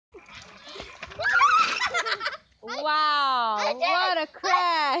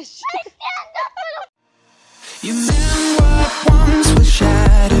gosh. You meant what once was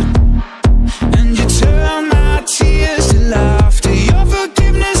shattered, and you turn my tears to laughter. Your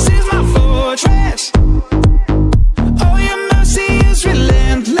forgiveness is my fortress. Oh, your mercy is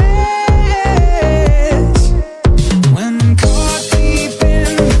relentless. When caught deep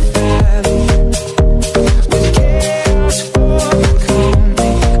in the valley, with chaos overcome me,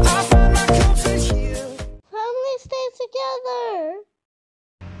 I find my comfort here. Family stays together.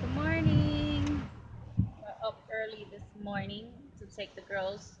 Good morning. We're up early this morning to take the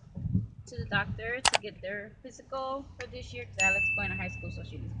girls to the doctor to get their physical for this year because Alex is going to high school, so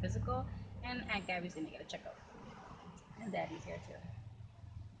she needs a physical, and Aunt Gaby's gonna get a checkup, and Daddy's here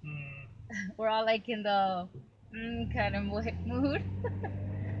too. We're all like in the kind of mood.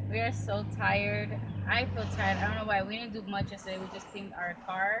 We are so tired. I feel tired. I don't know why. We didn't do much yesterday. We just cleaned our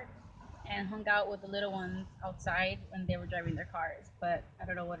car and hung out with the little ones outside when they were driving their cars. But I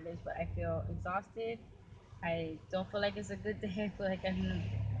don't know what it is, but I feel exhausted. I don't feel like it's a good day. I feel like I'm in a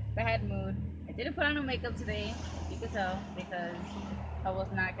bad mood. I didn't put on no makeup today, you could tell, because I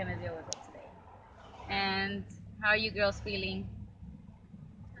was not gonna deal with it today. And how are you girls feeling?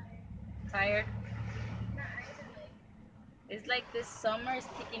 Tired? It's like this summer is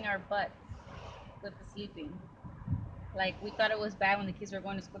kicking our butts with the sleeping. Like, we thought it was bad when the kids were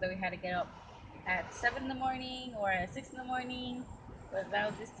going to school that we had to get up at 7 in the morning or at 6 in the morning. But now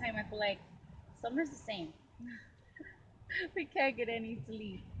this time I feel like summer's the same. We can't get any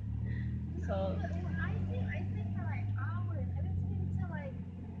sleep. So I sleep for like hours. I've been sleeping till like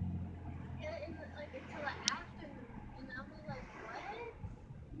until the afternoon, and I'm like, what?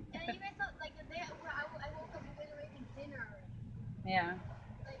 And even so, like the day where I woke up and we were making dinner. yeah,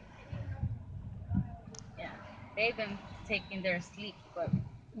 Like I didn't know. yeah. They've been taking their sleep, but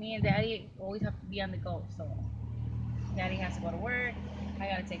me and Daddy always have to be on the go. So Daddy has to go to work. I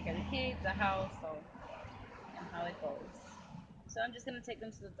gotta take care of the kids, the house, so and how it goes. So I'm just gonna take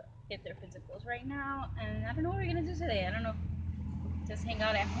them to get their physicals right now, and I don't know what we're gonna do today. I don't know. Just hang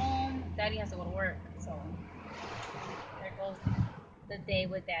out at home. Daddy has to go to work, so there goes the day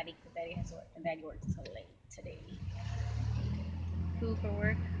with Daddy, because Daddy has to work, and Daddy works till late today. Food for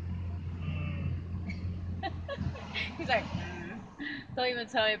work. He's like, don't even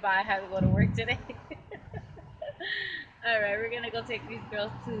tell me about I have to go to work today. All right, we're gonna go take these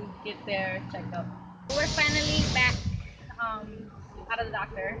girls to get their checkup. We're finally back out of the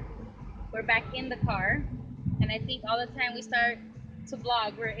doctor. We're back in the car, and I think all the time we start to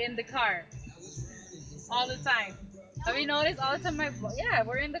vlog, we're in the car all the time. Have you noticed? All the time yeah,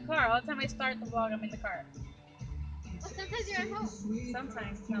 we're in the car. All the time I start the vlog, I'm in the car. Well, sometimes you're at home.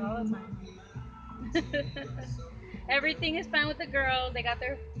 Sometimes, not all the time. Everything is fine with the girls. They got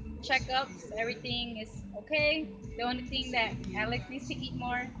their checkups. Everything is okay. The only thing that Alex needs to eat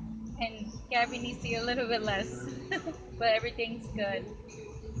more and Gabby needs to eat a little bit less. But everything's good.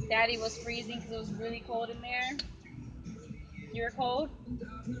 Daddy was freezing because it was really cold in there. You were cold?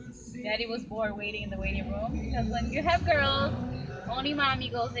 Daddy was bored waiting in the waiting room. Because when you have girls, only mommy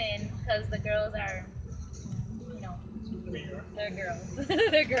goes in because the girls are, you know, they're girls.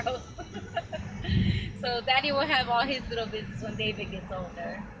 They're girls. So Daddy will have all his little business when David gets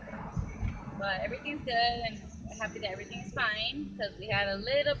older. But everything's good, and we're happy that everything's fine because we had a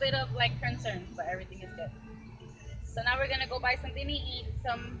little bit of like concerns, but everything is good. So now we're gonna go buy something to eat,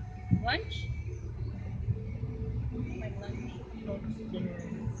 some lunch. Like lunch.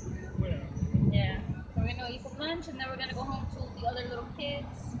 Yeah. So we're gonna eat some lunch, and then we're gonna go home to the other little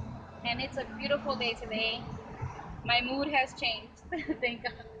kids. And it's a beautiful day today. My mood has changed. Thank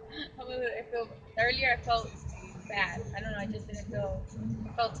God. Earlier I felt bad. I don't know. I just didn't feel.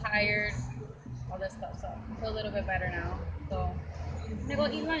 I felt tired. All this stuff. So I feel a little bit better now. So I'm gonna go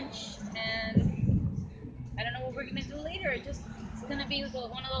eat lunch, and I don't know what we're gonna do later. It's gonna be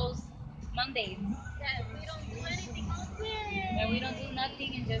one of those Mondays That we don't do anything all day. that we don't do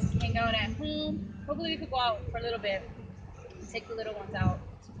nothing and just hang out at home. Hopefully we could go out for a little bit and take the little ones out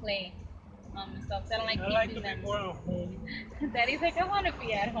to play and stuff. So I don't like keeping them. More at home. Daddy's like, I want to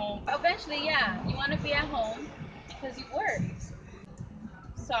be at home. Eventually, yeah, you want to be at home because you work.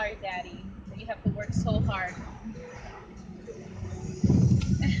 Sorry, Daddy, that you have to work so hard.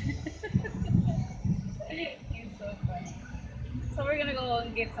 He's so funny. So we're gonna go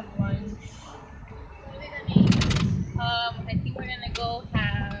and get some lunch. What are we gonna eat? I think we're gonna go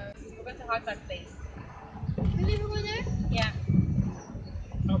have. We're going to hot dog place. Really, we go there? Yeah.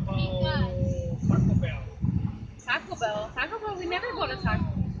 How about Taco Bell? Taco Bell. Taco Bell. We never go to Taco.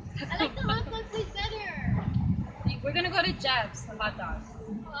 I like the hot dog place better. We're gonna go to Jeff's hot dogs.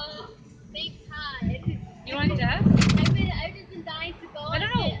 Big time. You want Jeff? I've just been dying to go. I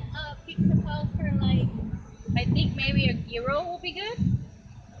don't know. think maybe a gyro will be good.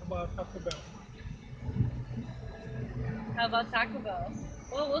 About Taco Bell. How about Taco Bell?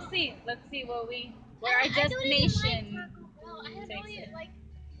 Well, we'll see. Let's see where our I don't even like destination Taco Bell. I don't takes even it. like.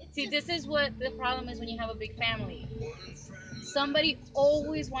 It's See, just, this is what the problem is when you have a big family. Somebody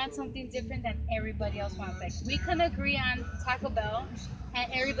always wants something different than everybody else wants. Like we can agree on Taco Bell,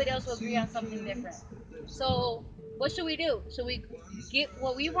 and everybody else will agree on something different. So what should we do? Should we get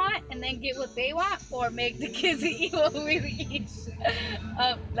what we want and then get what they want, or make the kids eat what we eat?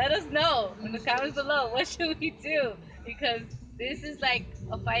 Let us know in the comments below. What should we do? Because this is like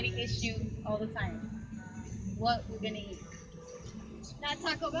a fighting issue all the time. What we're gonna eat? not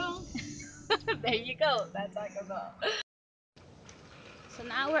Taco Bell. There you go. That's Taco Bell. So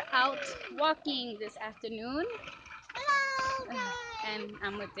now we're out walking this afternoon, Hello, guys. and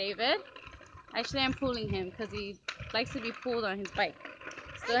I'm with David. Actually, I'm pulling him because he likes to be pulled on his bike.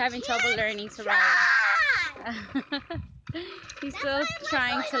 Still having trouble learning to ride. He's still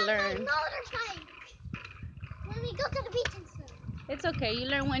trying to learn. Motorbike. When we go to the beach and stuff. It's okay. You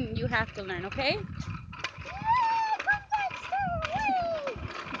learn when you have to learn, okay?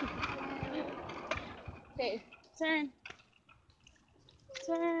 Okay, turn.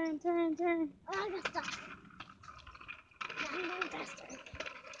 Turn, turn, turn. Oh, I got stuck. Now I'm going faster.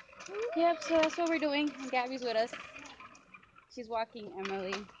 Yep, so that's what we're doing. And Gabby's with us. She's walking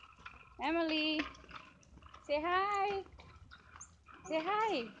Emily. Emily, say hi. Say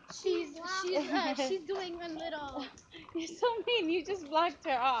hi. She's doing a little. You're so mean. You just blocked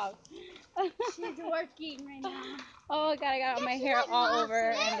her off. She's working right now. Oh God, I got Yeah, my she's hair like all boss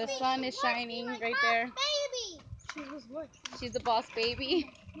over, and the baby. sun is She wants to be shining like right boss there. Baby. She was working. She's the boss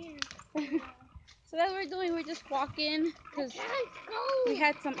baby. Yeah. So that's what we're doing. We're just walking because Can't we go.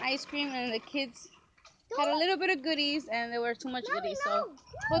 had some ice cream and the kids had a little bit of goodies and there were too much goodies. So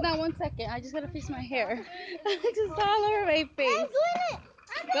hold on one second. I just gotta fix my hair. It's just all over my face. I'm doing it.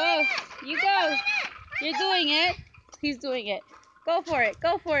 Go. You go. You're doing it. He's doing it. Go for it.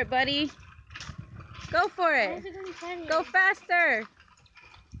 Go for it, buddy. Go for it. Go faster.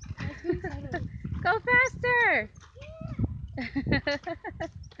 Go faster. Now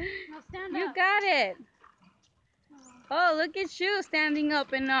stand You up. got it. Oh, look at you standing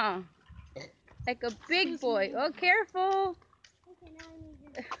up and all. Like a big boy. Oh, careful. Okay, now I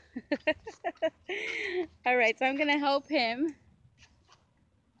need to. All right, so I'm going to help him.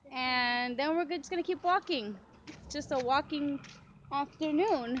 And then we're just going to keep walking. It's just a walking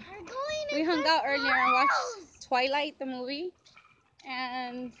afternoon. We hung out earlier and watched Twilight, the movie.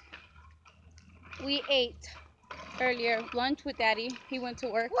 And we ate earlier lunch with Daddy. He went to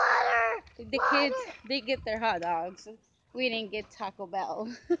work. The kids, they get their hot dogs. We didn't get Taco Bell,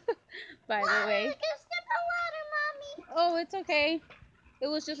 by the way. Oh, it's okay. It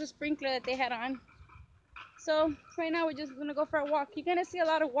was just a sprinkler that they had on. So right now we're just gonna go for a walk. You're gonna see a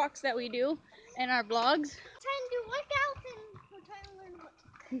lot of walks that we do in our vlogs. Trying to do workouts and we're trying to learn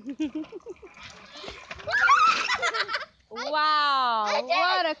what. Wow,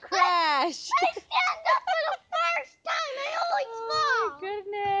 what a crash! I stand up for the first time. I always fall. Oh my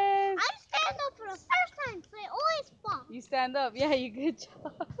goodness! I stand up for the first time, so I always fall. You stand up. Yeah, you good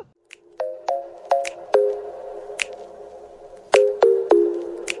job.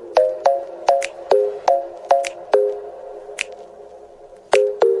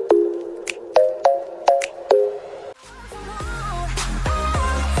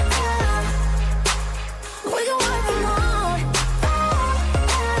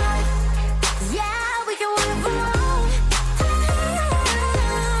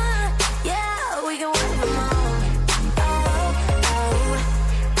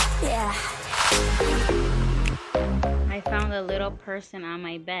 Person on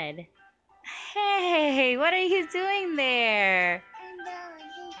my bed. Hey, what are you doing there?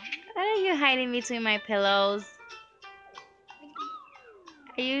 What are you hiding between my pillows?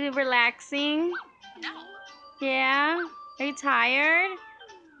 Are you relaxing? No. Yeah? Are you tired?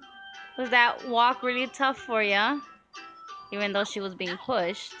 Was that walk really tough for you? Even though she was being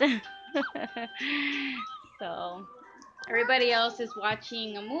pushed. So, everybody else is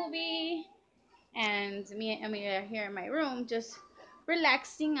watching a movie. And me and Emmy are here in my room just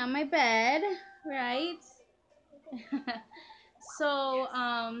relaxing on my bed, right? So,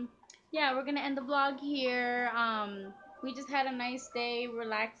 yeah, we're gonna end the vlog here. We just had a nice day,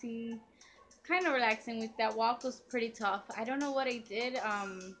 relaxing, kind of relaxing. With that walk was pretty tough. I don't know what I did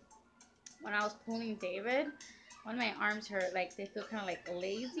when I was pulling David. One of my arms hurt, like they feel kind of like a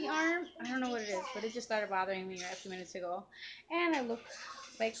lazy arm. I don't know what it is, but it just started bothering me a few minutes ago. And I look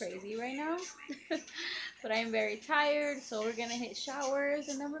like crazy right now. But I'm very tired, so we're gonna hit showers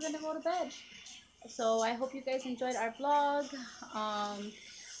and then we're gonna go to bed. So I hope you guys enjoyed our vlog.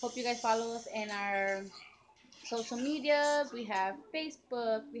 Hope you guys follow us in our social media. We have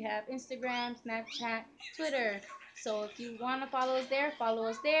Facebook, we have Instagram, Snapchat, Twitter. So if you want to follow us there, follow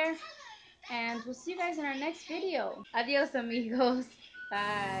us there. And we'll see you guys in our next video. Adios, amigos.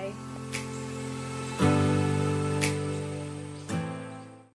 Bye.